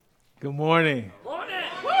Good morning. Morning.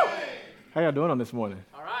 How y'all doing on this morning?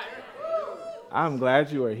 All right. I'm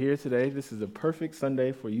glad you are here today. This is a perfect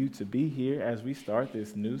Sunday for you to be here as we start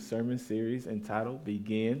this new sermon series entitled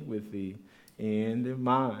Begin with the End in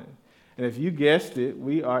Mind. And if you guessed it,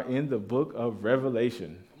 we are in the book of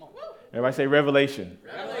Revelation. Come on. Everybody say Revelation.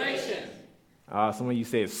 Revelation. Some of you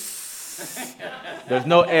said S. There's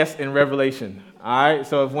no S in Revelation. All right,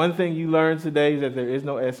 so if one thing you learned today is that there is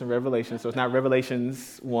no S in Revelation, so it's not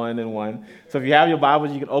Revelations 1 and 1. So if you have your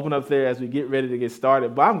Bibles, you can open up there as we get ready to get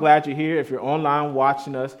started. But I'm glad you're here. If you're online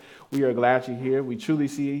watching us, we are glad you're here. We truly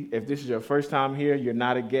see if this is your first time here, you're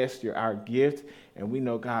not a guest, you're our gift. And we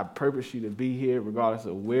know God purposed you to be here regardless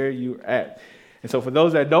of where you're at. And so for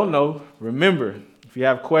those that don't know, remember, if you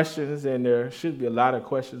have questions, and there should be a lot of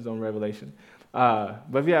questions on Revelation, but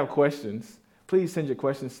if you have questions, please send your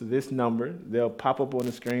questions to this number. They'll pop up on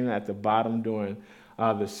the screen at the bottom during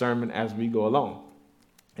the sermon as we go along.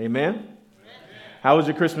 Amen? Amen. How was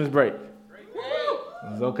your Christmas break? It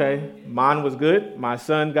was okay. Mine was good. My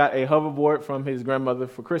son got a hoverboard from his grandmother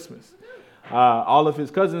for Christmas. All of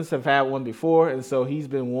his cousins have had one before, and so he's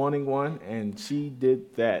been wanting one, and she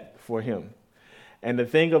did that for him. And the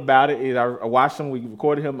thing about it is I watched him, we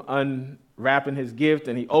recorded him unwrapping his gift,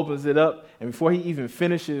 and he opens it up, and before he even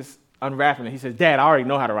finishes unwrapping it, he says, "Dad, I already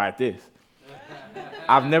know how to ride this."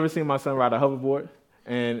 I've never seen my son ride a hoverboard,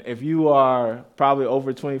 and if you are probably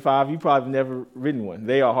over 25, you probably never ridden one.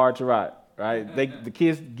 They are hard to ride, right? The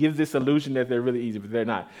kids give this illusion that they're really easy, but they're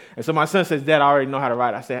not. And so my son says, "Dad, I already know how to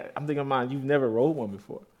ride." I said, "I'm thinking, Mom, you've never rode one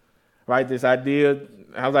before." Right, this idea,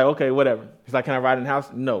 I was like, okay, whatever. He's like, "Can I ride in the house?"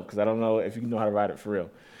 No, because I don't know if you know how to ride it for real.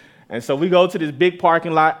 And so we go to this big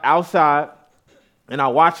parking lot outside, and I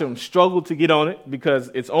watch him struggle to get on it because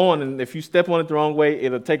it's on, and if you step on it the wrong way,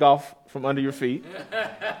 it'll take off from under your feet.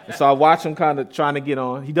 And so I watch him kind of trying to get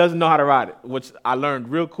on. He doesn't know how to ride it, which I learned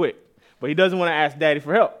real quick. But he doesn't want to ask Daddy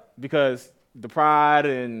for help because the pride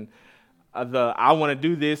and I want to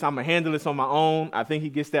do this, I'm going to handle this on my own. I think he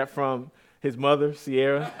gets that from his mother,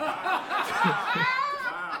 Sierra.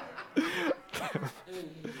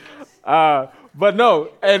 But no,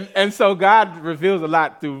 and so God reveals a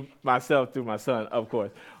lot through myself, through my son, of course.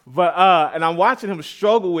 But and I'm watching him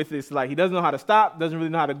struggle with this, like he doesn't know how to stop, doesn't really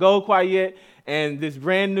know how to go quite yet. And this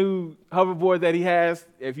brand new hoverboard that he has,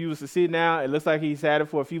 if you was to see it now, it looks like he's had it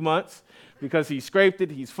for a few months because he scraped it,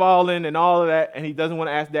 he's fallen and all of that, and he doesn't want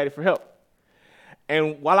to ask Daddy for help.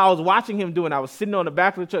 And while I was watching him do it, I was sitting on the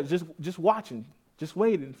back of the truck just watching, just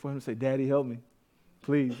waiting for him to say, "Daddy, help me,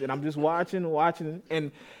 please." And I'm just watching.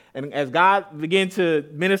 And as God began to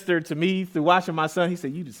minister to me through watching my son, he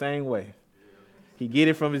said, "You the same way." He get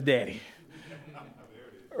it from his daddy.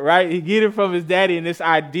 Right? He get it from his daddy. And this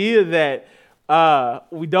idea that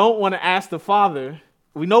we don't want to ask the Father.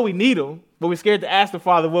 We know we need him, but we're scared to ask the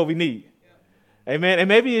Father what we need. Amen. And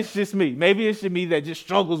maybe it's just me. Maybe it's just me that just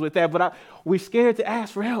struggles with that. But we're scared to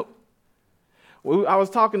ask for help. I was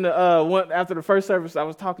talking to after the first service. I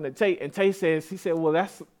was talking to Tate, and Tate he said, "Well,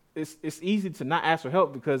 it's easy to not ask for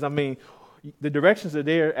help because I mean, the directions are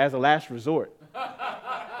there as a last resort."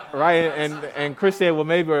 Right? And Chris said, "Well,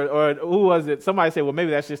 maybe," or who was it? Somebody said, "Well, maybe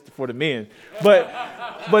that's just for the men."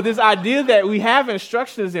 But this idea that we have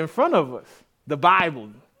instructions in front of us, the Bible,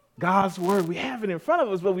 God's word, we have it in front of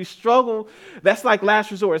us, but we struggle. That's like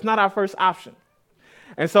last resort. It's not our first option.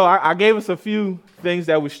 And so I gave us a few things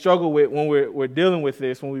that we struggle with when we're dealing with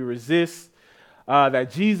this, when we resist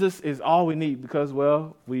that Jesus is all we need because,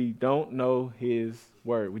 well, we don't know his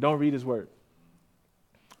word. We don't read his word.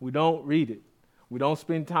 We don't read it. We don't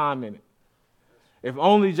spend time in it. If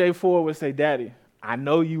only J. Ford would say, "Daddy, I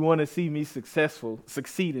know you want to see me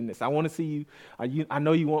succeed in this. I want to see you. I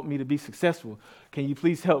know you want me to be successful. Can you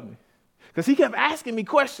please help me?" Because he kept asking me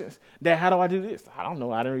questions. "Dad, how do I do this?" "I don't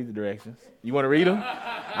know. I didn't read the directions." "You want to read them?"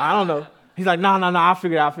 "I don't know." He's like, no, I'll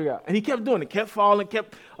figure it out. And he kept doing it, kept falling,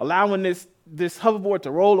 kept allowing this hoverboard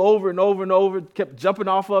to roll over and over and over, kept jumping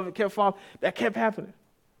off of it, kept falling. That kept happening.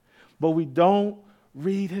 But we don't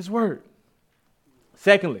read his word.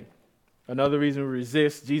 Secondly, another reason we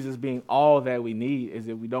resist Jesus being all that we need is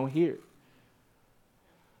that we don't hear it.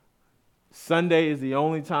 Sunday is the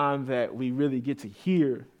only time that we really get to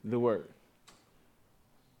hear the word.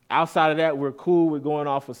 Outside of that, we're cool with going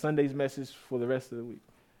off of Sunday's message for the rest of the week.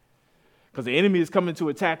 Because the enemy is coming to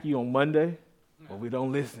attack you on Monday, but we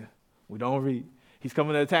don't listen. We don't read. He's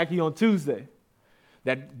coming to attack you on Tuesday.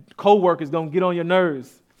 That coworker is going to get on your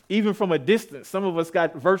nerves, even from a distance. Some of us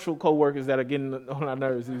got virtual coworkers that are getting on our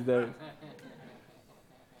nerves these days.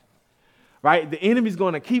 Right? The enemy's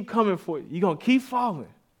going to keep coming for you. You're going to keep falling.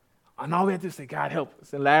 And all we have to say, "God, help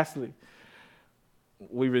us." And lastly,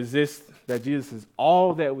 we resist that Jesus is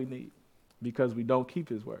all that we need because we don't keep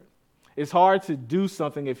his word. It's hard to do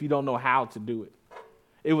something if you don't know how to do it.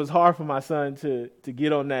 It was hard for my son to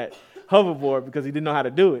get on that hoverboard because he didn't know how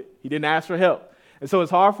to do it. He didn't ask for help. And so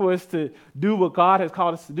it's hard for us to do what God has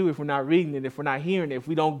called us to do if we're not reading it, if we're not hearing it, if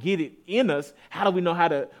we don't get it in us. How do we know how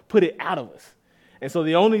to put it out of us? And so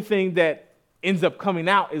the only thing that ends up coming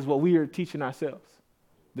out is what we are teaching ourselves.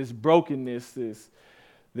 This brokenness,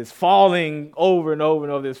 this falling over and over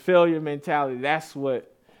and over, this failure mentality, that's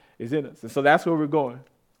what is in us. And so that's where we're going.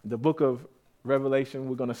 The book of Revelation,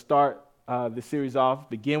 we're going to start the series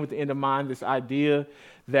off, begin with the end in mind, this idea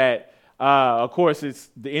that, of course, it's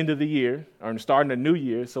the end of the year, or starting a new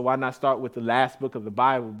year, so why not start with the last book of the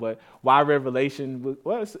Bible? But why Revelation?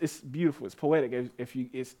 Well, it's beautiful, it's poetic,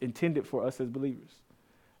 it's intended for us as believers.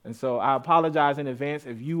 And so I apologize in advance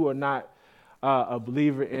if you are not a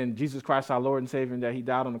believer in Jesus Christ, our Lord and Savior, and that he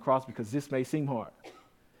died on the cross, because this may seem hard.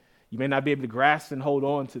 You may not be able to grasp and hold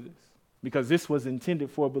on to this, because this was intended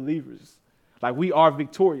for believers. Like, we are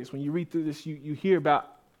victorious. When you read through this, you hear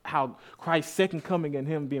about how Christ's second coming and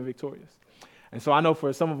him being victorious. And so I know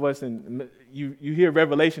for some of us, and you hear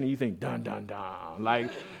Revelation and you think, dun, dun, dun.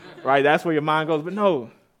 Like, right, that's where your mind goes. But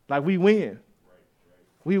no, like, we win.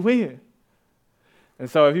 We win. And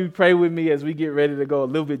so if you pray with me as we get ready to go a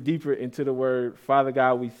little bit deeper into the word, Father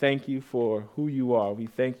God, we thank you for who you are. We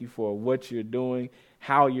thank you for what you're doing,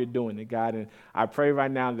 how you're doing it, God. And I pray right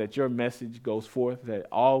now that your message goes forth, that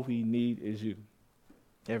all we need is you.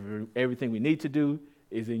 Everything we need to do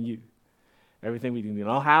is in you. Everything we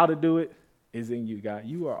know how to do it is in you, God.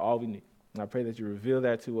 You are all we need. And I pray that you reveal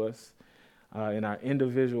that to us in our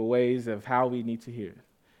individual ways of how we need to hear it.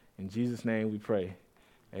 In Jesus' name we pray.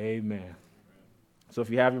 Amen. So if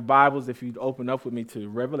you have your Bibles, if you'd open up with me to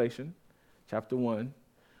Revelation chapter 1,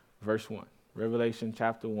 verse 1. Revelation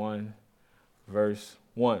chapter 1, verse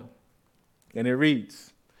 1. And it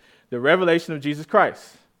reads, "The revelation of Jesus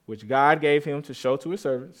Christ, which God gave him to show to his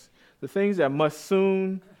servants, the things that must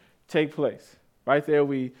soon take place." Right there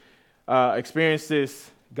we experience this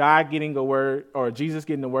God getting a word, or Jesus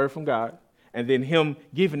getting the word from God, and then him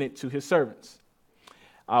giving it to his servants.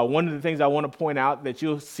 One of the things I want to point out, that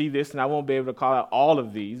you'll see this, and I won't be able to call out all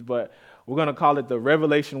of these, but we're going to call it the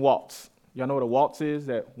Revelation Waltz. Y'all know what a waltz is?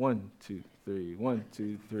 That 1, 2, 3, 1,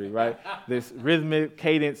 2, 3, right? This rhythmic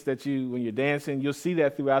cadence that when you're dancing, you'll see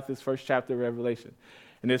that throughout this first chapter of Revelation.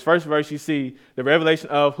 In this first verse, you see the revelation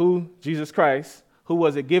of who? Jesus Christ. Who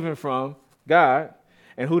was it given from? God.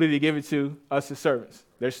 And who did he give it to? Us, his servants.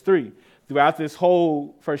 There's 3. Throughout this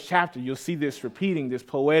whole first chapter, you'll see this repeating, this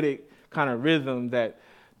poetic kind of rhythm that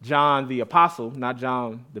John the Apostle, not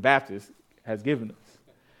John the Baptist, has given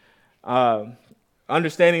us.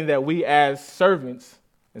 Understanding that we as servants,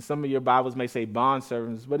 and some of your Bibles may say bond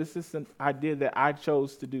servants, but it's just an idea that I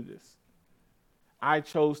chose to do this. I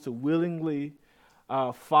chose to willingly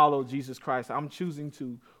follow Jesus Christ. I'm choosing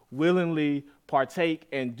to willingly partake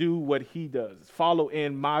and do what he does. Follow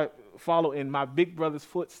in my big brother's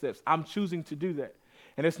footsteps. I'm choosing to do that.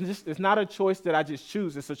 And it's not a choice that I just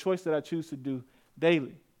choose. It's a choice that I choose to do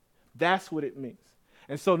daily. That's what it means.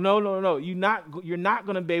 And so no. You're not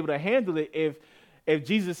going to be able to handle it if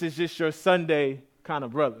Jesus is just your Sunday kind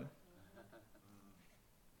of brother.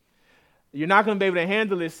 You're not going to be able to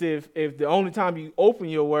handle this if the only time you open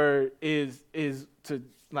your word is to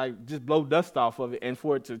like just blow dust off of it, and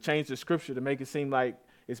for it to change the scripture to make it seem like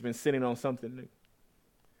it's been sitting on something new.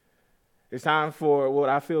 It's time for what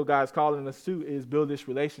I feel God's calling us to is build this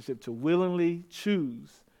relationship, to willingly choose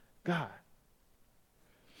God.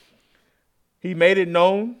 He made it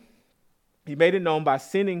known by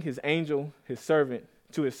sending his angel, his servant,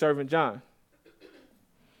 to his servant John,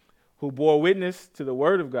 who bore witness to the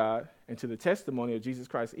word of God and to the testimony of Jesus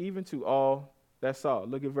Christ, even to all that saw.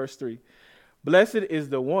 Look at verse 3. "Blessed is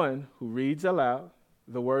the one who reads aloud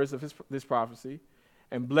the words of this prophecy,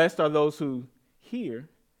 and blessed are those who hear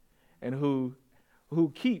and who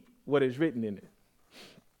keep what is written in it."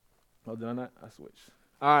 Oh, did I not? I switched.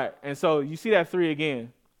 All right, and so you see that 3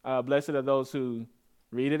 again. Blessed are those who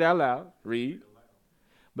read it out loud, read.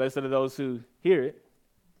 Blessed are those who hear it,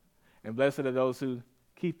 and blessed are those who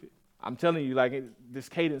keep it. I'm telling you, like this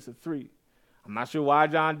cadence of 3. I'm not sure why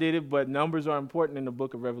John did it, but numbers are important in the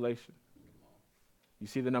book of Revelation. You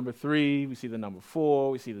see the number 3, we see the number 4,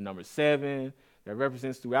 we see the number 7. That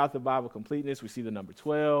represents throughout the Bible completeness. We see the number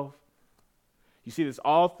 12. You see this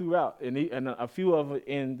all throughout, and a few of it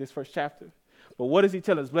in this first chapter. But what does he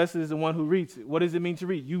tell us? Blessed is the one who reads it. What does it mean to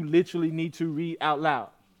read? You literally need to read out loud.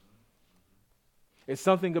 It's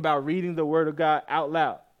something about reading the word of God out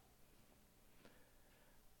loud.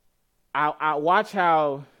 I watch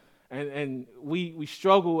how, And we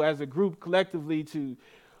struggle as a group collectively to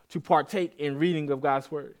partake in reading of God's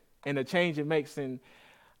word and the change it makes. And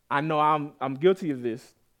I know I'm guilty of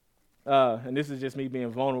this. And this is just me being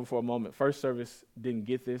vulnerable for a moment. First service didn't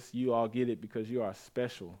get this. You all get it because you are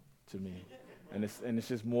special to me. And it's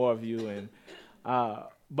just more of you. And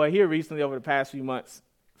but here recently, over the past few months,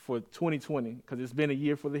 for 2020, because it's been a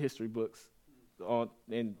year for the history books,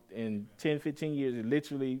 in 10, 15 years, it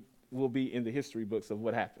literally will be in the history books of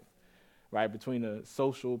what happened, right? Between the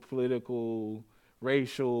social, political,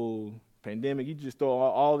 racial, pandemic, you just throw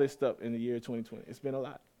all this stuff in the year 2020. It's been a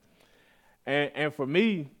lot. And for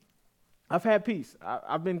me, I've had peace.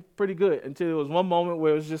 I've been pretty good until there was one moment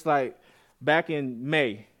where it was just like back in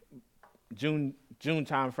May, June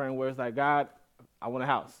time frame, where it's like, God, I want a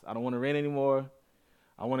house. I don't want to rent anymore.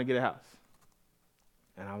 I want to get a house.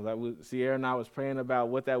 And I was like, Sierra and I was praying about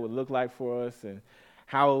what that would look like for us and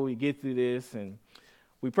how would we get through this. And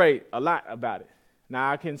we prayed a lot about it.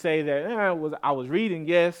 Now, I can say that I was reading,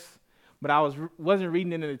 yes, but I wasn't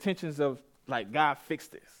reading in the intentions of, like, God, fix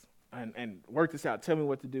this and work this out. Tell me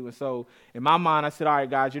what to do. And so in my mind, I said, all right,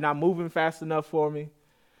 God, you're not moving fast enough for me.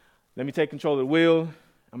 Let me take control of the wheel.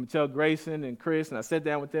 I'm going to tell Grayson and Chris, and I sat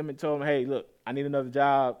down with them and told them, hey, look, I need another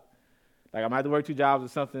job. Like, I'm going to have to work 2 jobs or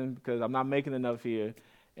something because I'm not making enough here.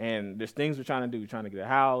 And there's things we're trying to do. We're trying to get a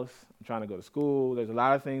house. I'm trying to go to school. There's a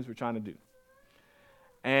lot of things we're trying to do.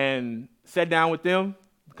 And sat down with them.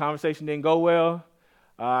 The conversation didn't go well.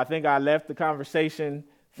 I think I left the conversation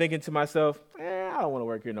thinking to myself, I don't want to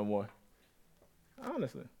work here no more.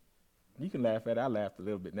 Honestly. You can laugh at it. I laughed a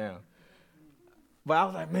little bit now. But I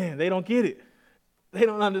was like, man, they don't get it. They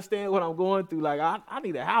don't understand what I'm going through. Like, I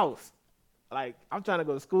need a house. Like, I'm trying to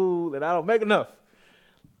go to school and I don't make enough.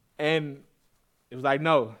 And it was like,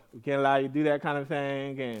 no, we can't allow you to do that kind of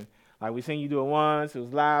thing. And like, we seen you do it once. It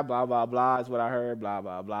was live, blah, blah, blah. Is what I heard, blah,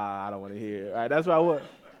 blah, blah. I don't want to hear it. Right? That's what I was.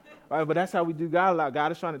 Right? But that's how we do God a lot.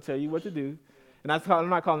 God is trying to tell you what to do. And I'm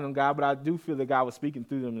not calling them God, but I do feel that God was speaking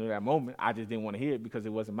through them in that moment. I just didn't want to hear it because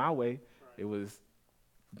it wasn't my way. It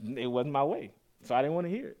wasn't my way. So I didn't want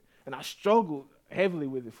to hear it. And I struggled heavily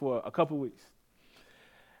with it for a couple weeks.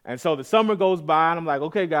 And so the summer goes by, and I'm like,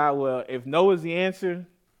 okay, God, well, if no is the answer,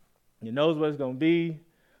 you knows what it's going to be.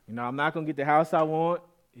 I'm not going to get the house I want.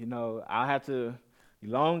 I'll have to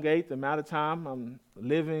elongate the amount of time I'm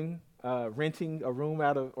living, renting rooms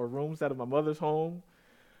out of my mother's home,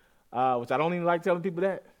 which I don't even like telling people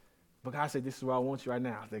that. But God said, this is where I want you right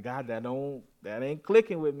now. I said, God, that ain't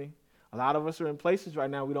clicking with me. A lot of us are in places right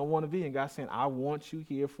now we don't want to be, and God's saying, I want you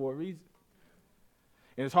here for a reason.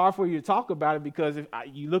 And it's hard for you to talk about it because if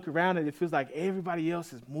you look around and it feels like everybody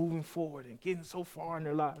else is moving forward and getting so far in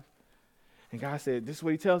their life. And God said, this is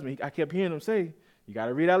what he tells me. I kept hearing him say, you got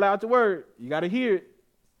to read out loud the word. You got to hear it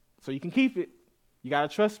so you can keep it. You got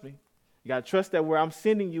to trust me. You got to trust that where I'm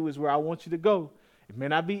sending you is where I want you to go. It may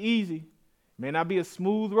not be easy. It may not be a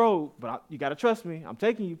smooth road, but you got to trust me. I'm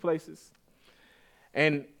taking you places.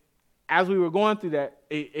 And as we were going through that,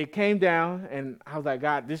 it came down, and I was like,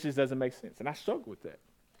 God, this just doesn't make sense. And I struggled with that.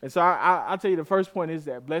 And so I'll tell you the first point is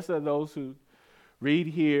that blessed are those who read,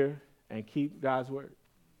 hear, and keep God's word.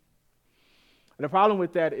 And the problem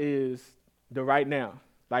with that is the right now.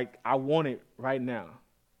 Like, I want it right now.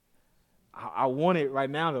 I want it right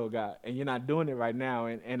now, though, God, and you're not doing it right now.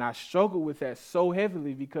 And I struggle with that so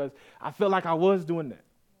heavily because I felt like I was doing that.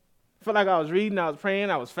 I felt like I was reading, I was praying,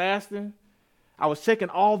 I was fasting. I was checking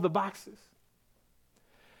all the boxes.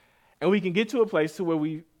 And we can get to a place to where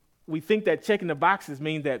we think that checking the boxes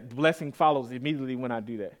means that blessing follows immediately when I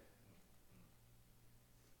do that.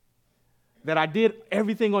 That I did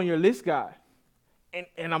everything on your list, God,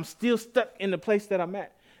 and I'm still stuck in the place that I'm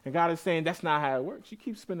at. And God is saying that's not how it works. You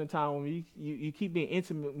keep spending time with me. You keep being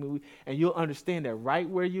intimate with me, and you'll understand that right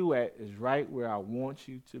where you at is right where I want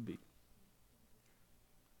you to be.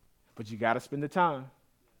 But you got to spend the time.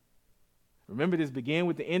 Remember, this began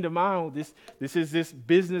with the end in mind. This is this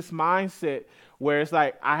business mindset where it's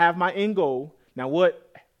like, I have my end goal. Now,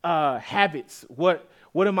 what habits, what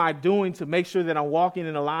am I doing to make sure that I'm walking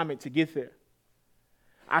in alignment to get there?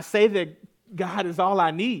 I say that God is all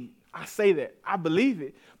I need. I say that. I believe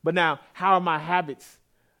it. But now, how are my habits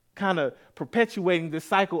kind of perpetuating this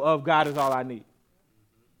cycle of God is all I need?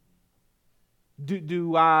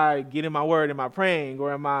 Do I get in my word? Am I praying?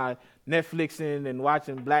 Or am I Netflixing and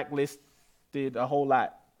watching Blacklist a whole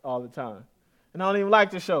lot all the time? And I don't even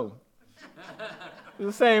like the show. It's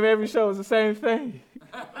the same. Every show is the same thing.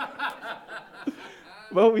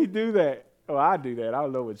 But we do that. Oh, I do that. I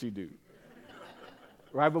don't know what you do.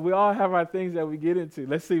 Right? But we all have our things that we get into.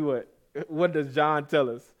 Let's see what does John tell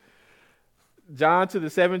us. John to the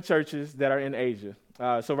 7 churches that are in Asia.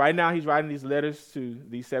 So right now he's writing these letters to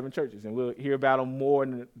these 7 churches, and we'll hear about them more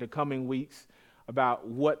in the coming weeks about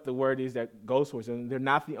what the word is that goes towards them. They're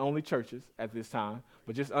not the only churches at this time,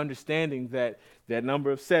 but just understanding that that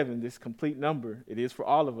number of 7, this complete number, it is for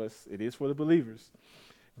all of us. It is for the believers.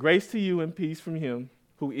 Grace to you and peace from him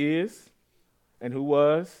who is and who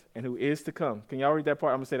was and who is to come. Can y'all read that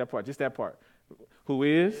part? I'm going to say that part, just that part. Who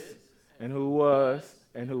is and who was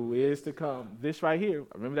and who is to come. This right here,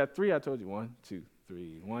 remember that 3 I told you? 1, 2,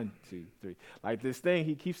 3, 1, 2, 3. Like this thing,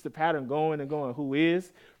 he keeps the pattern going and going. Who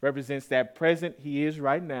is represents that present he is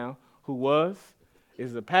right now. Who was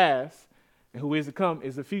is the past. And who is to come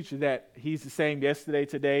is the future, that he's the same yesterday,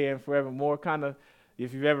 today, and forevermore. Kind of,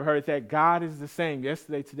 if you've ever heard that, God is the same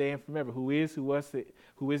yesterday, today, and forever. Who is, who was,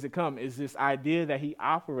 who is to come is this idea that he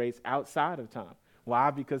operates outside of time.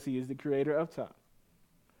 Why? Because he is the creator of time.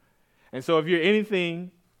 And so if you're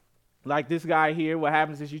anything like this guy here, what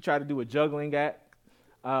happens is you try to do a juggling act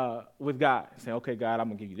with God. Say, okay, God, I'm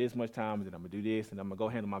going to give you this much time, and then I'm going to do this, and I'm going to go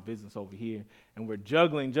handle my business over here. And we're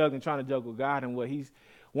juggling, trying to juggle God. And what he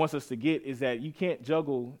wants us to get is that you can't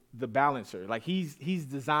juggle the balancer. Like he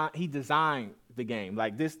designed the game.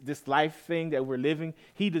 Like this life thing that we're living,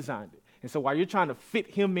 he designed it. And so while you're trying to fit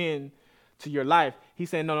him in to your life, he's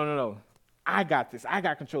saying, no. I got this. I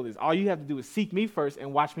got control of this. All you have to do is seek me first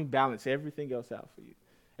and watch me balance everything else out for you.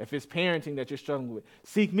 If it's parenting that you're struggling with,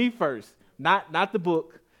 seek me first, not the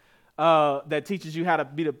book that teaches you how to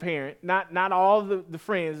be the parent, not all the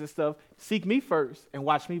friends and stuff. Seek me first and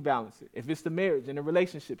watch me balance it. If it's the marriage and the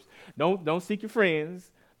relationships, don't seek your friends.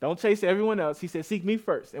 Don't chase everyone else. He said, seek me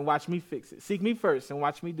first and watch me fix it. Seek me first and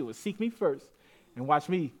watch me do it. Seek me first and watch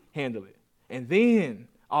me handle it. And then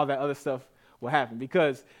all that other stuff will happen,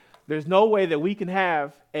 because there's no way that we can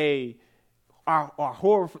have our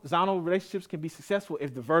horizontal relationships can be successful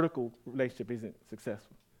if the vertical relationship isn't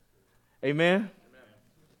successful. Amen?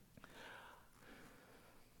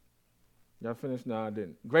 Y'all finished? No, I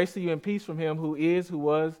didn't. Grace to you and peace from him who is, who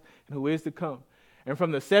was, and who is to come. And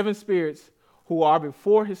from the 7 spirits who are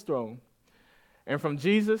before his throne. And from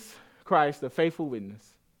Jesus Christ, the faithful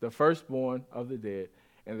witness, the firstborn of the dead,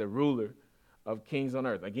 and the ruler of kings on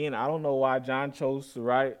earth. Again, I don't know why John chose to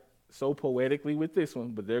write so poetically with this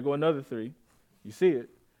one, but there go another 3. You see it.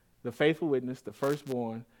 The faithful witness, the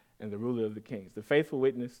firstborn, and the ruler of the kings. The faithful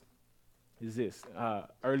witness is this.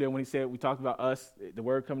 Earlier when he said, we talked about us, the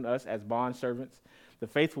word coming to us as bond servants. The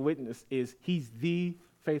faithful witness is he's the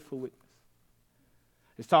faithful witness.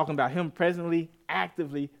 It's talking about him presently,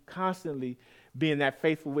 actively, constantly being that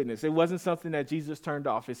faithful witness. It wasn't something that Jesus turned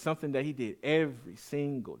off. It's something that he did every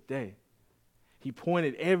single day. He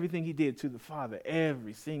pointed everything he did to the Father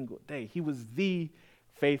every single day. He was the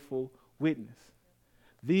faithful witness,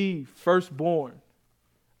 the firstborn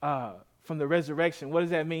from the resurrection. What does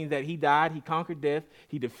that mean? That he died, he conquered death,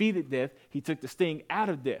 he defeated death, he took the sting out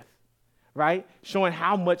of death, right? Showing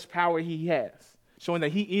how much power he has, showing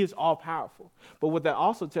that he is all powerful. But what that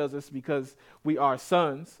also tells us, because we are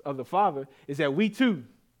sons of the Father, is that we too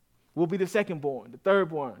will be the secondborn, the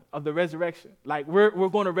thirdborn of the resurrection. Like we're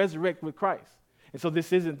going to resurrect with Christ. And so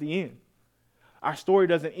this isn't the end. Our story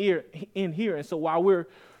doesn't end here. And so while we're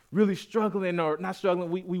really struggling, or not struggling,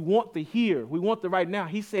 we want the here. We want the right now.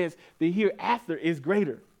 He says the hereafter is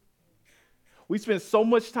greater. We spend so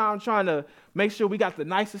much time trying to make sure we got the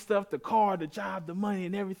nicest stuff, the car, the job, the money,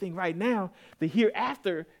 and everything right now. The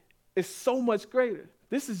hereafter is so much greater.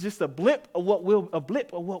 This is just a blip of what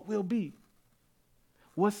will be.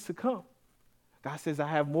 What's to come? God says, I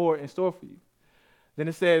have more in store for you. Then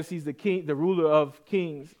it says he's the king, the ruler of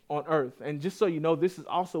kings on earth. And just so you know, this is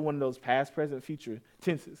also one of those past, present, future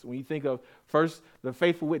tenses. When you think of first, the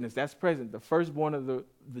faithful witness, that's present. The firstborn of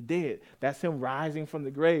the dead, that's him rising from the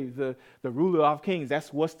grave. The ruler of kings,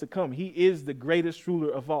 that's what's to come. He is the greatest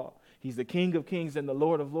ruler of all. He's the King of kings and the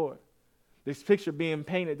Lord of lords. This picture being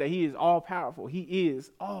painted that he is all powerful. He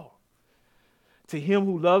is all. To him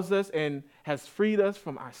who loves us and has freed us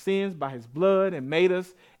from our sins by his blood and made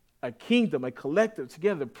us a kingdom, a collective,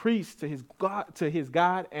 together, priests to his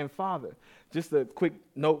God and Father. Just a quick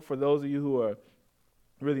note for those of you who are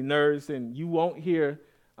really nerds, and you won't hear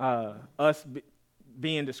us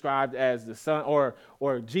being described as the Son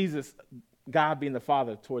or Jesus, God being the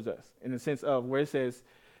Father towards us, in the sense of where it says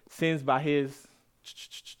sins by his,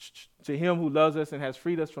 to him who loves us and has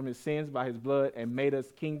freed us from his sins by his blood and made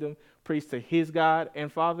us kingdom, priests to his God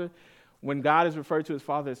and Father. When God is referred to as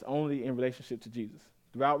Father, it's only in relationship to Jesus.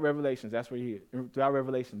 Throughout Revelations, that's where you hear. Throughout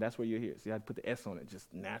Revelation, that's where you're here. See, I put the S on it,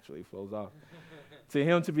 just naturally flows off. To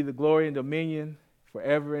him to be the glory and dominion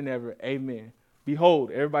forever and ever. Amen.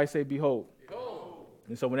 Behold, everybody say behold. Behold.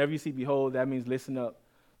 And so whenever you see behold, that means listen up,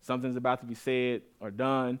 Something's about to be said or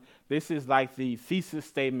done. This is like the thesis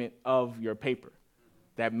statement of your paper.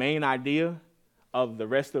 That main idea of the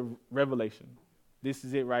rest of Revelation. This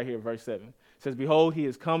is it right here, verse 7. It says, behold, he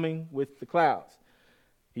is coming with the clouds.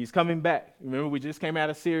 He's coming back. Remember, we just came out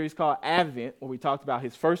of a series called Advent, where we talked about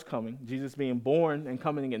his first coming, Jesus being born and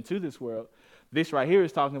coming into this world. This right here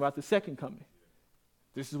is talking about the second coming.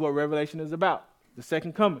 This is what Revelation is about, the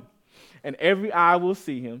second coming. And every eye will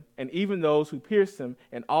see him, and even those who pierced him,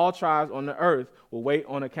 and all tribes on the earth will wait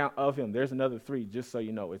on account of him. There's another 3, just so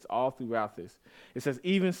you know. It's all throughout this. It says,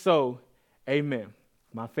 even so, amen.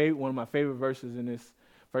 One of my favorite verses in this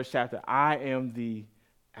first chapter. I am the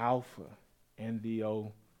Alpha and the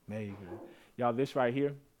Omega. Y'all, this right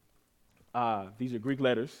here, these are Greek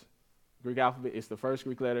letters. Greek alphabet is the first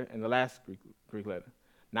Greek letter and the last Greek letter.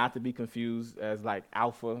 Not to be confused as like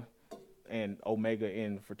Alpha and Omega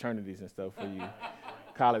in fraternities and stuff for you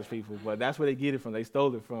college people. But that's where they get it from. They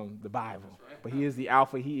stole it from the Bible. Right. But he is the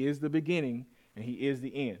Alpha, he is the beginning, and he is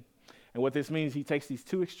the end. And what this means, he takes these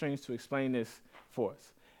 2 extremes to explain this for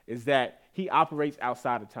us, is that he operates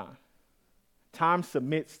outside of time. Time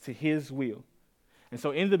submits to his will. And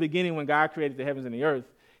so in the beginning, when God created the heavens and the earth,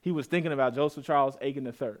 he was thinking about Joseph Charles Aiken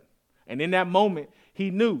III. And in that moment,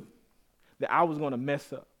 he knew that I was going to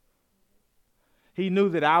mess up. He knew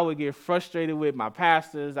that I would get frustrated with my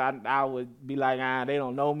pastors. I would be like, they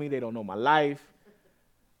don't know me. They don't know my life.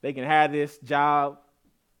 They can have this job.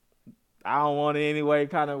 I don't want it anyway.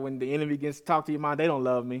 Kind of when the enemy gets to talk to your mind, they don't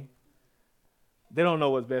love me. They don't know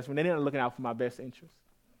what's best for me. They're not looking out for my best interest.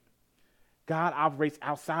 God operates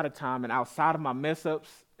outside of time and outside of my mess-ups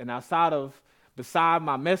and beside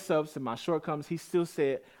my mess-ups and my shortcomings, he still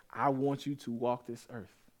said, I want you to walk this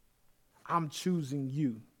earth. I'm choosing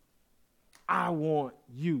you. I want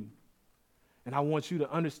you. And I want you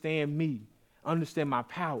to understand me, understand my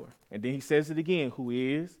power. And then he says it again, who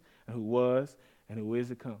is and who was and who is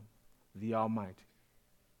to come, the Almighty.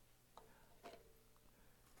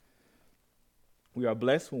 We are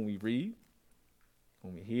blessed when we read,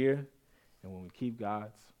 when we hear, and when we keep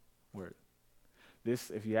God's word. This,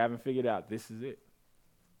 if you haven't figured out, this is it.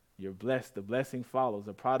 You're blessed. The blessing follows.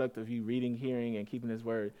 The product of you reading, hearing, and keeping his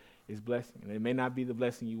word is blessing. And it may not be the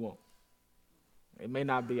blessing you want. It may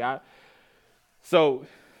not be. So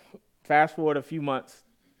fast forward a few months,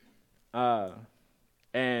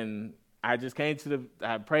 and I just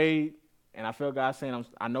I prayed, and I felt God saying,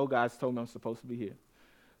 I know God's told me I'm supposed to be here.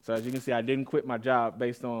 So as you can see, I didn't quit my job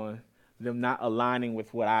based on them not aligning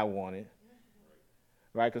with what I wanted.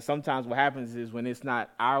 Right? Because sometimes what happens is when it's not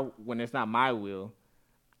my will,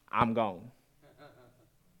 I'm gone.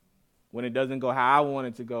 When it doesn't go how I want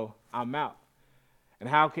it to go, I'm out. And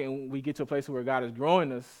how can we get to a place where God is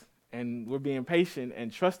growing us and we're being patient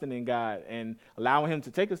and trusting in God and allowing him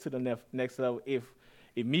to take us to the next level if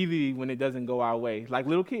immediately when it doesn't go our way, like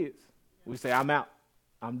little kids, we say, I'm out,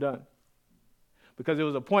 I'm done. Because there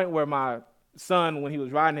was a point where my son, when he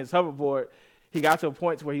was riding his hoverboard, he got to a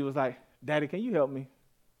point where he was like, Daddy, can you help me?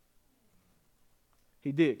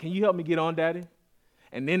 He did. Can you help me get on, Daddy?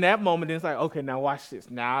 And in that moment, it's like, okay, now watch this.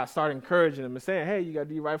 Now I start encouraging him and saying, hey, you got to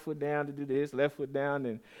do your right foot down to do this, left foot down.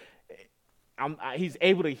 And he's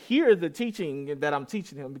able to hear the teaching that I'm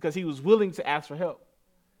teaching him because he was willing to ask for help.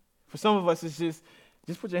 For some of us, it's just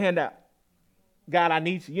put your hand out. God, I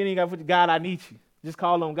need you. You ain't got to put God, I need you. Just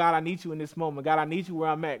call on God, I need you in this moment. God, I need you where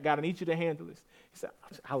I'm at. God, I need you to handle this. He said,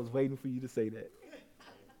 I was waiting for you to say that.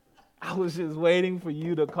 I was just waiting for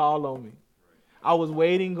you to call on me. I was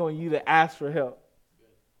waiting on you to ask for help.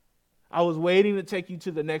 I was waiting to take you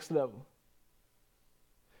to the next level.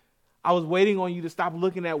 I was waiting on you to stop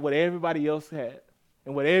looking at what everybody else had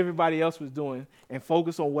and what everybody else was doing and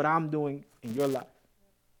focus on what I'm doing in your life.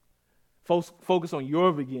 Focus on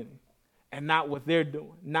your beginning and not what they're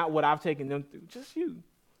doing, not what I've taken them through, just you.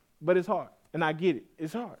 But it's hard, and I get it.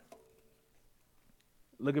 It's hard.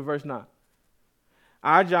 Look at verse 9.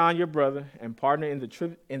 I, John, your brother, and partner in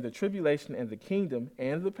the tribulation and the kingdom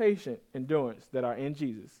and the patient endurance that are in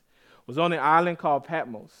Jesus, was on an island called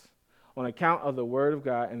Patmos on account of the word of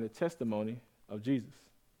God and the testimony of Jesus.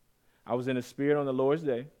 I was in the Spirit on the Lord's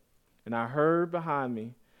day, and I heard behind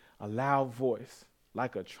me a loud voice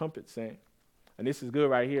like a trumpet saying, and this is good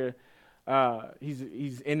right here.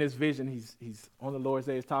 He's in this vision. He's on the Lord's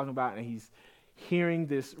day. He's talking about, and he's hearing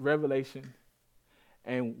this revelation.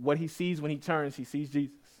 And what he sees when he turns, he sees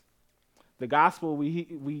Jesus. The gospel,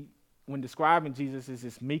 we when describing Jesus, is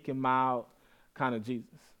this meek and mild kind of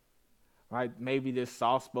Jesus, right? Maybe this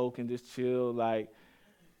soft-spoken, this chill, like,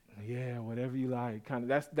 yeah, whatever you like, kind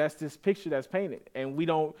of. That's this picture that's painted, and we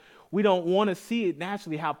don't want to see it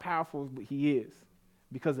naturally how powerful he is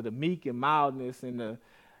because of the meek and mildness and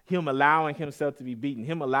him allowing himself to be beaten,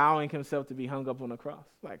 him allowing himself to be hung up on the cross.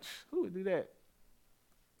 Like, who would do that?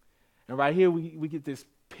 And right here, we get this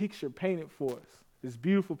picture painted for us, this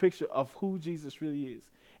beautiful picture of who Jesus really is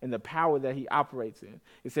and the power that he operates in.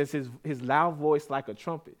 It says his loud voice like a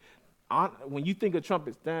trumpet. When you think of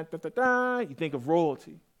trumpets, dun, dun, dun, dun, you think of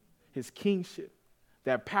royalty, his kingship,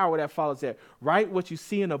 that power that follows that. Write what you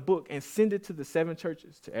see in a book and send it to the 7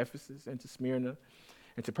 churches, to Ephesus and to Smyrna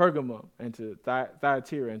and to Pergamum and to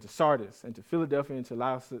Thyatira and to Sardis and to Philadelphia and to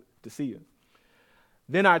Laodicea.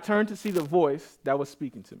 Then I turned to see the voice that was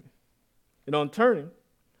speaking to me. And on turning,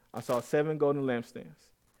 I saw 7 golden lampstands.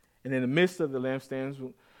 And in the midst of the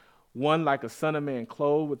lampstands, one like a son of man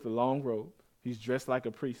clothed with a long robe. He's dressed like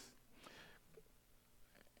a priest.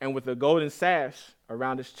 And with a golden sash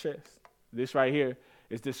around his chest. This right here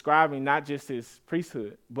is describing not just his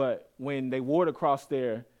priesthood, but when they wore it across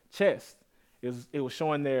their chest, it was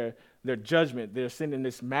showing their judgment. They're sitting in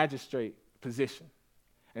this magistrate position.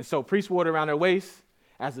 And so priests wore it around their waist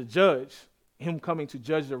as a judge, him coming to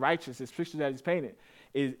judge the righteous. This picture that he's painted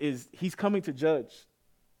is he's coming to judge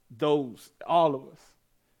all of us.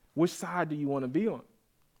 Which side do you want to be on?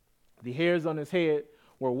 The hairs on his head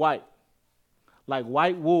were white, like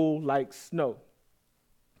white wool, like snow.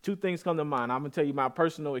 2 things come to mind. I'm going to tell you my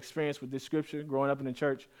personal experience with this scripture. Growing up in the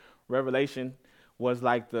church, Revelation was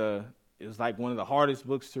like one of the hardest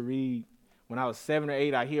books to read. When I was 7 or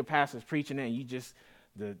 8, I hear pastors preaching it, and you just,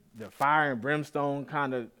 the fire and brimstone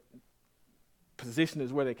kind of position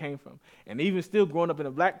is where they came from. And even still growing up in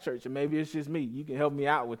a black church, and maybe it's just me, you can help me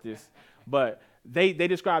out with this, but they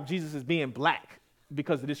describe Jesus as being black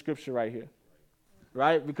because of this scripture right here.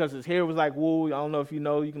 Right? Because his hair was like wool. I don't know if you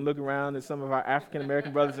know, you can look around at some of our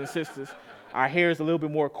African-American brothers and sisters. Our hair is a little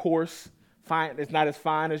bit more coarse. Fine. It's not as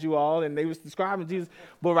fine as you all. And they was describing Jesus.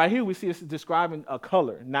 But right here we see it's describing a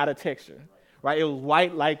color, not a texture. Right? It was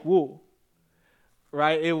white like wool.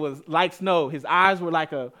 Right? It was like snow. His eyes were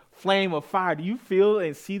like a flame of fire. Do you feel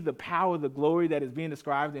and see the power, the glory that is being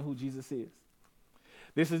described in who Jesus is?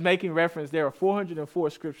 This is making reference. There are 404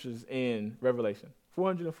 scriptures in Revelation.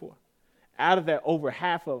 404. Out of that, over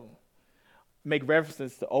half of them make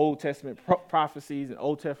references to Old Testament prophecies and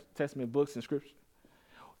Old Testament books and scripture.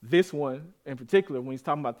 This one, in particular, when he's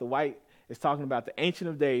talking about the white, is talking about the Ancient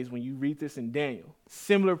of Days. When you read this in Daniel,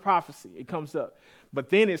 similar prophecy, it comes up. But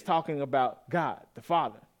then it's talking about God, the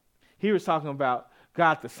Father. Here it's talking about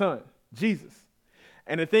God, the Son, Jesus.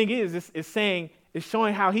 And the thing is, it's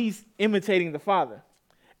showing how he's imitating the Father.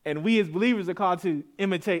 And we as believers are called to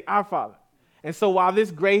imitate our Father. And so while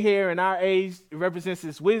this gray hair in our age represents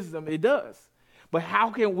this wisdom, it does. But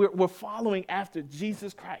how can we're following after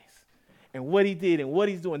Jesus Christ and what he did and what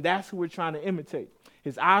he's doing? That's who we're trying to imitate.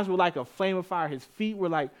 His eyes were like a flame of fire. His feet were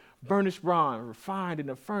like burnished bronze, refined in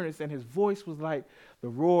the furnace. And his voice was like the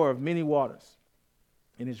roar of many waters.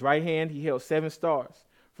 In his right hand, he held 7 stars.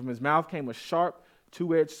 From his mouth came a sharp,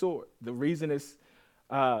 2-edged sword. The reason it's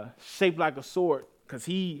shaped like a sword, because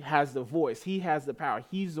he has the voice. He has the power.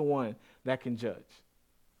 He's the one that can judge.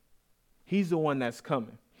 He's the one that's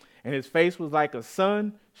coming. And his face was like a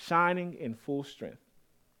sun shining in full strength.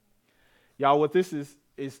 Y'all, what this is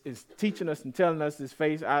teaching us and telling us this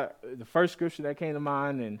face, the first scripture that came to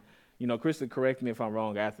mind, and, Chris will correct me if I'm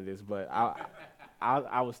wrong after this, but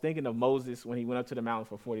I was thinking of Moses when he went up to the mountain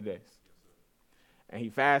for 40 days. And he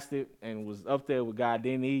fasted and was up there with God,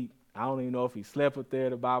 didn't eat. I don't even know if he slept up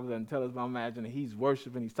there. The Bible doesn't tell us, but I'm imagining he's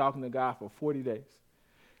worshiping, he's talking to God for 40 days.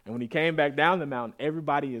 And when he came back down the mountain,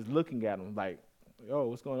 everybody is looking at him like, yo,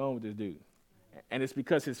 what's going on with this dude? And it's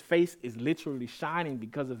because his face is literally shining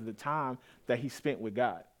because of the time that he spent with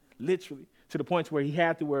God. Literally, to the point where he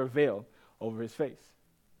had to wear a veil over his face.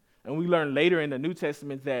 And we learn later in the New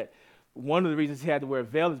Testament that one of the reasons he had to wear a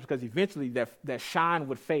veil is because eventually that shine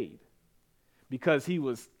would fade because he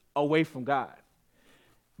was away from God.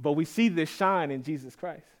 But we see this shine in Jesus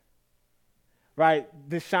Christ. Right?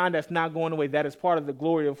 This shine that's not going away, that is part of the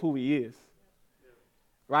glory of who he is.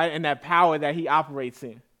 Right? And that power that he operates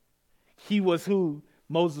in. He was who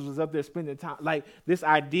Moses was up there spending time. Like this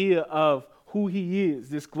idea of who he is,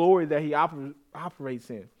 this glory that he operates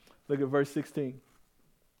in. Look at verse 16.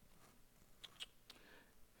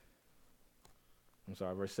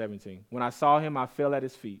 Verse 17. When I saw him, I fell at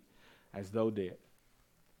his feet as though dead.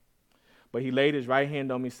 But he laid his right hand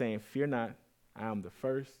on me, saying, fear not, I am the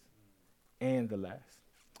first and the last.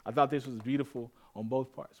 I thought this was beautiful on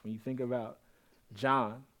both parts. When you think about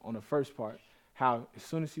John on the first part, how as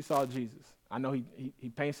soon as he saw Jesus, I know he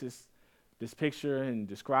paints this picture and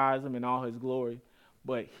describes him in all his glory,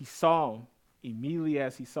 but he saw him. Immediately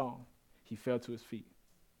as he saw him, he fell to his feet.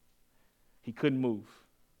 He couldn't move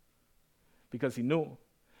because he knew him.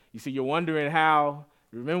 You see, you're wondering how,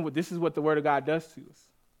 remember, this is what the Word of God does to us.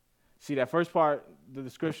 See, that first part of the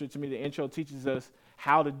scripture, to me, the intro teaches us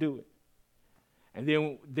how to do it. And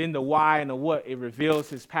then the why and the what, it reveals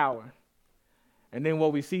his power. And then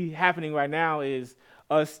what we see happening right now is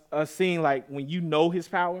us seeing, like, when you know his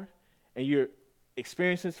power and you're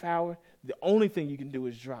experiencing his power, the only thing you can do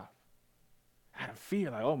is drop out of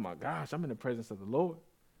fear, like, oh my gosh, I'm in the presence of the Lord,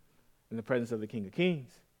 in the presence of the King of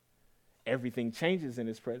Kings. Everything changes in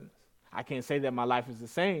his presence. I can't say that my life is the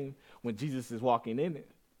same when Jesus is walking in it.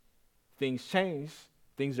 Things change.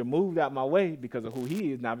 Things are moved out my way because of who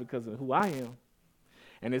he is, not because of who I am.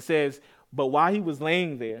 And it says, but while he was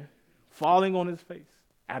laying there, falling on his face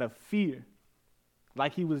out of fear,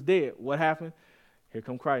 like he was dead, what happened? Here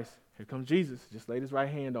come Christ. Here comes Jesus. Just laid his right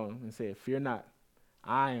hand on him and said, fear not.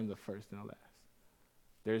 I am the first and the last.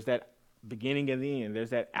 There's that beginning and the end.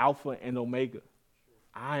 There's that Alpha and Omega.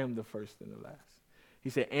 I am the first and the last. He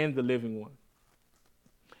said, and the living one.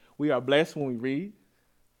 We are blessed when we read,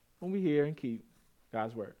 when we hear and keep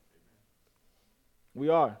God's word. We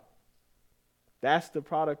are. That's the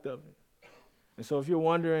product of it. And so if you're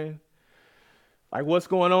wondering, like, what's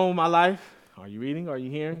going on in my life? Are you reading? Are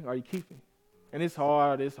you hearing? Are you keeping? And it's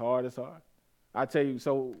hard. I tell you,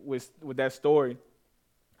 so with that story,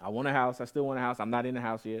 I want a house. I still want a house. I'm not in the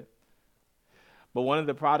house yet. But one of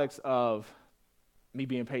the products of me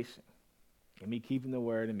being patient and me keeping the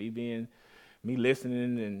word and me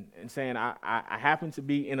listening and saying I happen to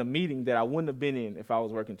be in a meeting that I wouldn't have been in if I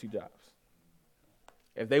was working 2 jobs.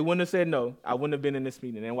 If they wouldn't have said no, I wouldn't have been in this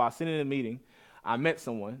meeting. And while sitting in the meeting, I met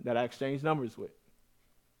someone that I exchanged numbers with.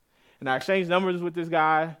 And I exchanged numbers with this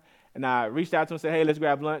guy, and I reached out to him and said, hey, let's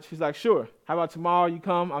grab lunch. He's like, sure. How about tomorrow you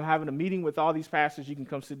come? I'm having a meeting with all these pastors. You can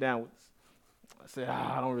come sit down with us. I said,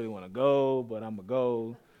 I don't really want to go, but I'm going to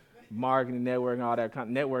go. Marketing,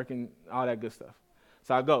 networking, all that good stuff.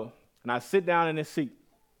 So I go, and I sit down in this seat.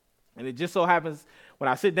 And it just so happens, when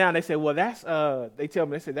I sit down, they say, well, that's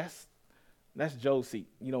Joe's seat.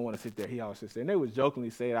 You don't want to sit there. He always sits there. And they was jokingly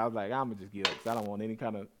saying, I was like, I'm going to just get up because I don't want any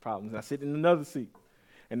kind of problems. And I sit in another seat.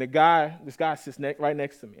 And this guy sits right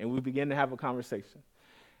next to me, and we begin to have a conversation.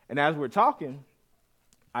 And as we're talking,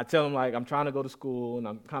 I tell him, like, I'm trying to go to school, and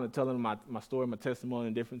I'm kind of telling him my story, my testimony,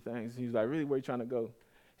 and different things. He's like, really, where are you trying to go?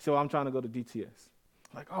 He said, well, I'm trying to go to DTS.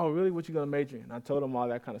 I'm like, oh, really? What you going to major in? I told him all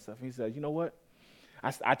that kind of stuff. And he said, you know what?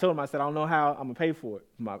 I told him, I said, I don't know how I'm going to pay for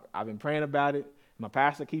it. I've been praying about it. My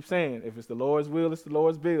pastor keeps saying, if it's the Lord's will, it's the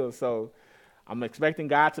Lord's bill. So I'm expecting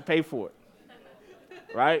God to pay for it.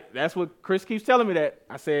 Right? That's what Chris keeps telling me that.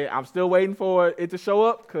 I said, I'm still waiting for it to show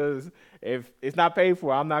up because if it's not paid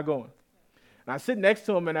for, I'm not going. And I sit next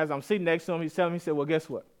to him, and as I'm sitting next to him, he's telling me, he said, well, guess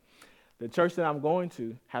what? The church that I'm going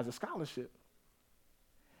to has a scholarship.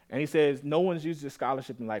 And he says, no one's used this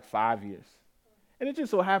scholarship in like 5 years. And it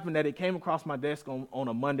just so happened that it came across my desk on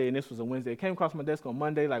a Monday, and this was a Wednesday. It came across my desk on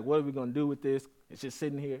Monday, like, what are we going to do with this? It's just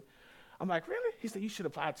sitting here. I'm like, really? He said, you should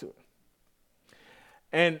apply to it.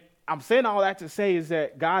 And I'm saying all that to say is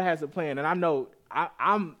that God has a plan. And I know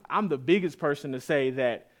I'm the biggest person to say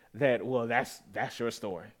that well, that's your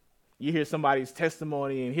story. You hear somebody's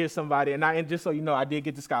testimony and hear somebody, and just so you know, I did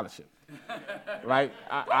get the scholarship. Right?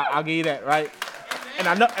 I'll give you that, right? And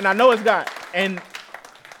I know it's God. And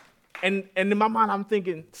in my mind, I'm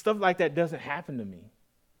thinking stuff like that doesn't happen to me.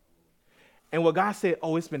 And what God said,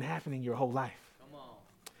 oh, it's been happening your whole life. Come on.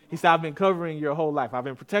 He said, I've been covering your whole life. I've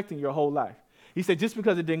been protecting your whole life. He said, just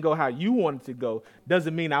because it didn't go how you wanted to go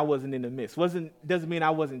doesn't mean I wasn't in the midst. Doesn't mean I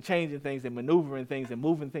wasn't changing things and maneuvering things and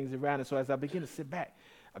moving things around. And so as I begin to sit back,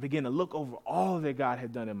 I begin to look over all that God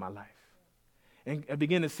had done in my life. And I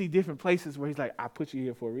begin to see different places where he's like, I put you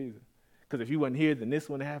here for a reason. Because if you weren't here, then this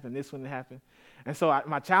wouldn't happen, this wouldn't happen. And so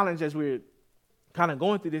my challenge as we're kind of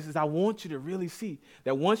going through this is I want you to really see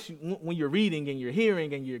that when you're reading and you're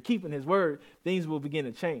hearing and you're keeping his word, things will begin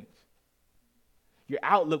to change. Your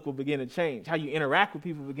outlook will begin to change. How you interact with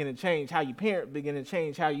people begin to change. How you parent begin to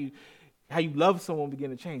change. How you love someone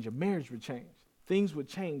begin to change. Your marriage would change. Things would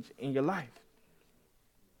change in your life.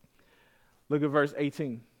 Look at verse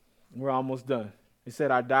 18. We're almost done. It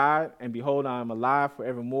said, I died, and behold, I am alive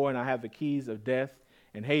forevermore, and I have the keys of death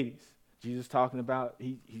and Hades. Jesus talking about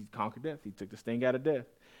he conquered death. He took the sting out of death.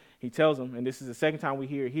 He tells them, and this is the second time we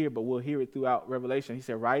hear it here, but we'll hear it throughout Revelation. He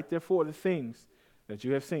said, write therefore the things that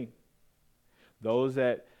you have seen. Those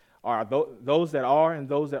that are, and those that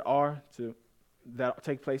are that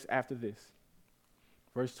take place after this.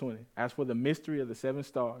 Verse 20. As for the mystery of the 7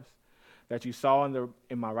 stars that you saw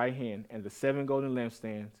in my right hand, and the 7 golden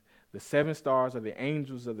lampstands, the 7 stars are the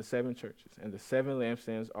angels of the 7 churches, and the 7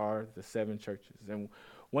 lampstands are the 7 churches. And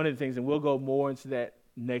one of the things, and we'll go more into that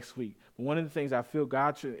next week. But one of the things I feel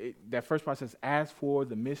God should, that first part says, ask for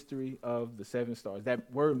the mystery of the 7 stars.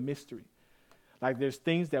 That word mystery. Like there's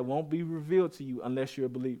things that won't be revealed to you unless you're a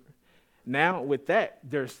believer. Now with that,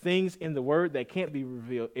 there's things in the word that can't be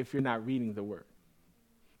revealed if you're not reading the word.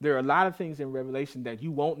 There are a lot of things in Revelation that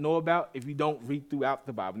you won't know about if you don't read throughout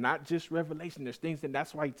the Bible. Not just Revelation. There's things, and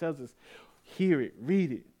that's why he tells us, hear it,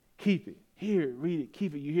 read it, keep it. Hear it, read it,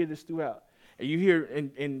 keep it. You hear this throughout. And you hear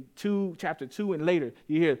in chapter 2 and later,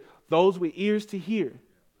 you hear those with ears to hear.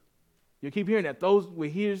 You keep hearing that. Those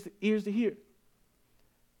with ears to hear.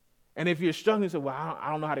 And if you're struggling, say, well, I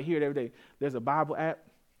don't know how to hear it every day. There's a Bible app.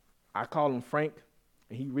 I call him Frank,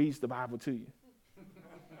 and he reads the Bible to you.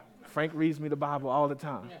 Frank reads me the Bible all the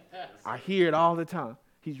time. I hear it all the time.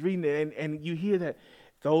 He's reading it, and you hear that.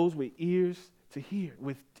 Those with ears to hear,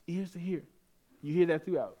 You hear that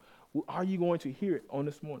throughout. Are you going to hear it on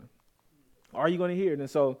this morning? Are you going to hear it? And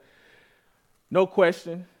so, no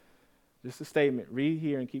question, just a statement. Read,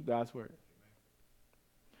 hear, and keep God's word.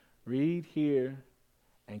 Read, hear,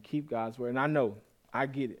 and keep God's word. And I know, I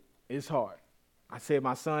get it. It's hard. I said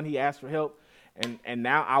my son, he asked for help, and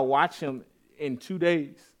now I watch him in 2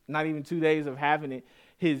 days, not even 2 days of having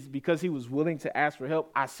it. Because he was willing to ask for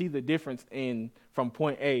help, I see the difference from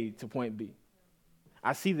point A to point B.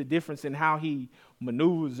 I see the difference in how he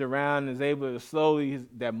maneuvers around and is able to slowly,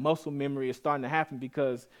 that muscle memory is starting to happen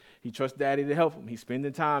because he trusts Daddy to help him. He's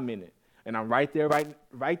spending time in it. And I'm right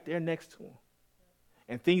there next to him.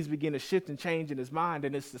 And things begin to shift and change in his mind,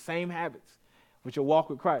 and it's the same habits with your walk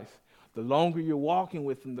with Christ. The longer you're walking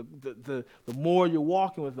with him, the more you're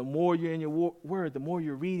walking with him, the more you're in your word, the more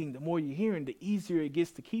you're reading, the more you're hearing, the easier it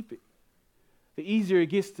gets to keep it. The easier it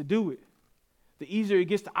gets to do it. The easier it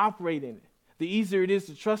gets to operate in it. The easier it is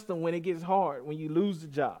to trust him when it gets hard, when you lose the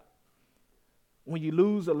job, when you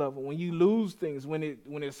lose a lover, when you lose things, when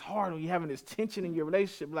it's hard, when you're having this tension in your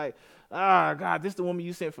relationship, like, God, this is the woman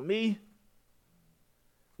you sent for me.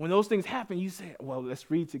 When those things happen, you say, well,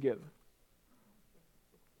 let's read together.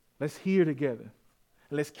 Let's hear together.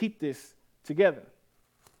 And let's keep this together.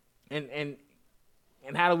 And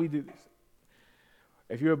how do we do this?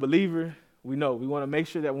 If you're a believer, we know. We want to make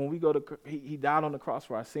sure that when we go to, he died on the cross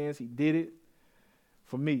for our sins. He did it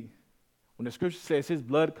for me. When the scripture says his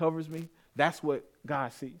blood covers me, that's what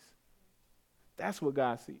God sees. That's what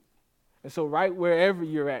God sees. And so right wherever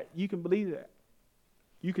you're at, you can believe that.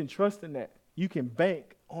 You can trust in that. You can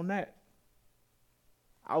bank on that.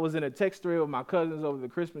 I was in a text thread with my cousins over the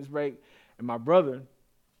Christmas break, and my brother,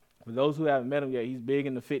 for those who haven't met him yet, he's big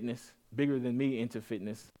into fitness, bigger than me into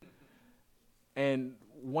fitness. And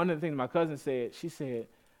one of the things my cousin said, she said,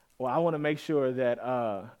 well, I want to make sure that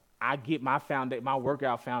I get my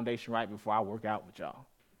workout foundation right before I work out with y'all.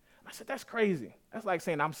 I said, that's crazy. That's like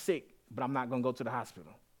saying I'm sick, but I'm not going to go to the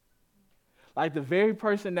hospital. Like the very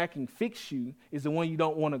person that can fix you is the one you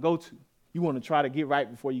don't want to go to. You want to try to get right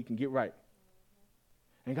before you can get right.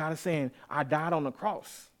 And God is saying, I died on the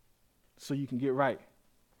cross so you can get right.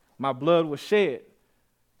 My blood was shed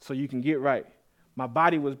so you can get right. My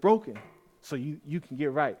body was broken so you can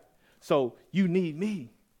get right. So you need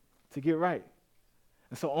me to get right.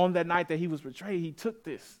 And so on that night that he was betrayed, he took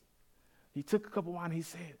this. He took a cup of wine and he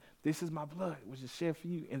said, this is my blood, which is shed for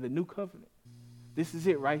you in the new covenant. This is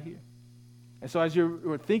it right here. And so as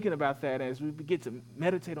you're thinking about that, as we begin to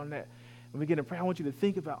meditate on that, and begin to pray, I want you to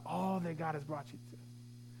think about all that God has brought you to.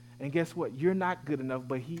 And guess what? You're not good enough,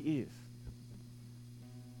 but he is.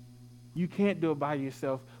 You can't do it by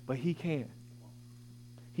yourself, but he can.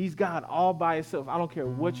 He's God all by himself. I don't care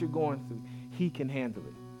what you're going through. He can handle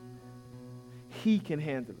it. He can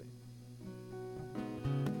handle it.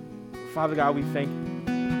 Father God, we thank you.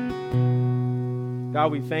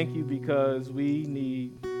 God, we thank you because we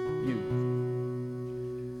need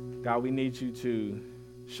you. God, we need you to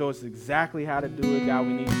show us exactly how to do it. God,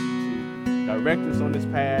 we need you to direct us on this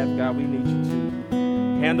path. God, we need you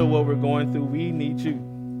to handle what we're going through. We need you.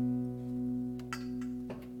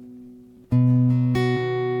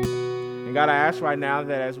 And God, I ask right now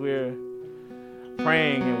that as we're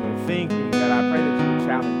praying and we're thinking, that I pray that you would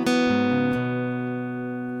challenge us.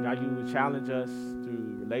 God, you would challenge us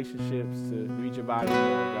through relationships to reach your body,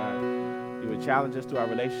 Lord God. You would challenge us through our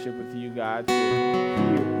relationship with you, God, to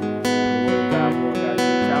hear the word of God, Lord God. You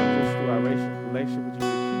would challenge us through our relationship with you to keep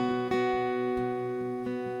it.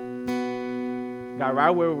 God,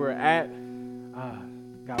 right where we're at,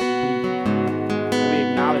 God, we need you. We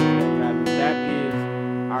acknowledge that, God, that is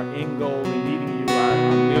our end goal in needing you, our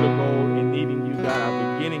middle goal in needing you, God,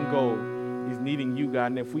 our beginning goal is needing you, God.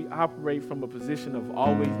 And if we operate from a position of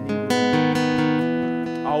always needing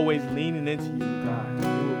you, always leaning into you, God, it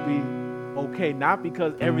will be okay. Not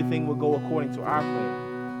because everything will go according to our plan,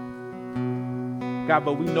 God,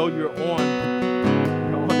 but we know you're on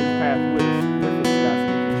this path with us, God, so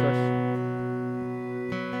we can trust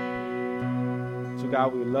you. So God,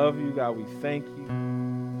 we love you. God, we thank you.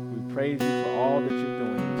 We praise you for all that you're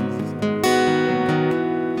doing in Jesus' name.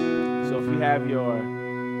 So if you have your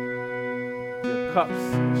cups,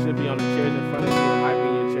 it should be on the chairs in front of you. It might be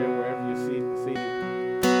in your chair wherever you're seated.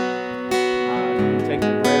 Take the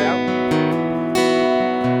bread out.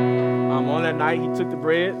 On that night, he took the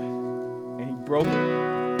bread and he broke it.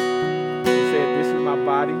 He said, "This is my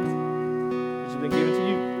body, which has been given to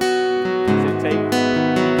you." He said, "Take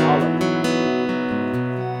all of it."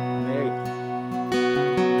 And they ate.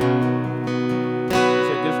 He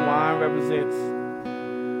said, "This wine represents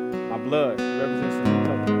my blood. It represents the new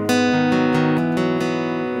covenant."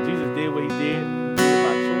 When Jesus did what he did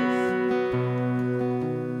by choice.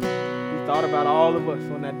 He thought about all of us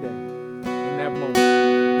on that day, in that moment.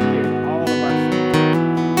 All of our sins.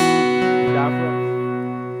 He died for us.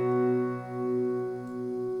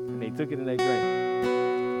 And they took it and they drank.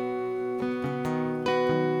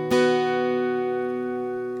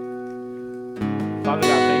 Father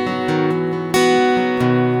God, thank you.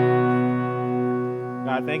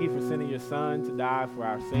 God, thank you for sending your son to die for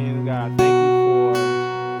our sins. God, thank you for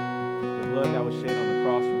the blood that was shed on the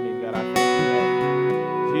cross for me. God, I thank you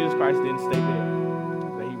that Jesus Christ didn't stay there,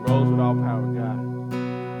 that he rose with all power, God.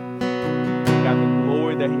 God, the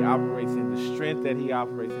glory that he operates in, the strength that he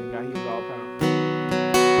operates in, God, he is all powerful.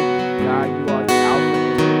 God, you are the Alpha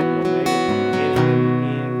and the Omega, the beginning and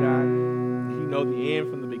the end, God. You know the end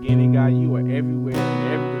from the beginning, God. You are everywhere, in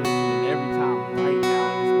every direction, and every time, right now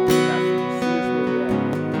in this moment, God. So you see us where we're at.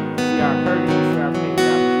 You see our hurt, you see our pain,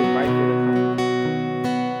 God, but you're right there to comfort.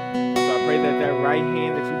 So I pray that right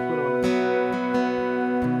hand that you put on us,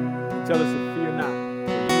 tell us to